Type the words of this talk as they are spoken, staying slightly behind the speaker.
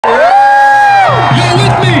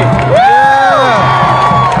with me? Yeah.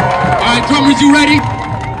 Alright, drummers, you ready?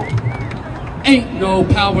 Ain't no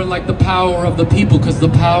power like the power of the people, cause the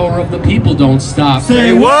power of the people don't stop.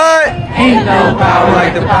 Say what? Ain't no power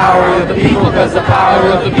like the power of the people, cause the power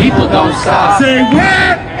of the people don't stop. Say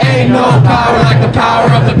what? Ain't no power like the power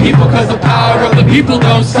of the people, cause the power of the people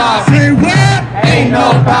don't stop. Say what? Ain't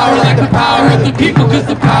no power like the power of the people, cause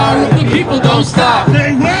the power of the people don't stop.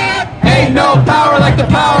 Say what? Ain't no power like the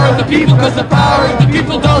power of the people, cause the power of the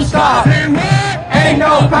people don't stop. Say what? Ain't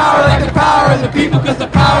no power like the power of the people, cause the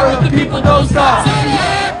power of the people don't stop.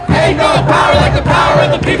 Ain't no power like the power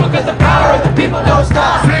of the people, cause the power of the people don't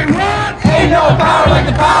stop. Say what? Ain't no power like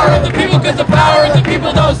the power of the people, cause the power of the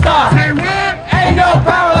people don't stop. Say what? Ain't no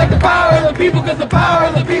power like the power of the people, cause the power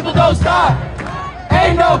of the people don't stop.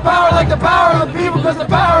 Ain't no power like the power of the people, cause the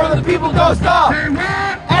power of the people don't stop. Say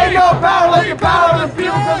what? Ain't no power like the power of the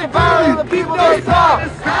people, cause the power of the people don't stop.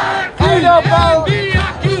 Ain't no power. The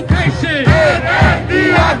occupation.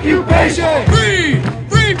 The occupation.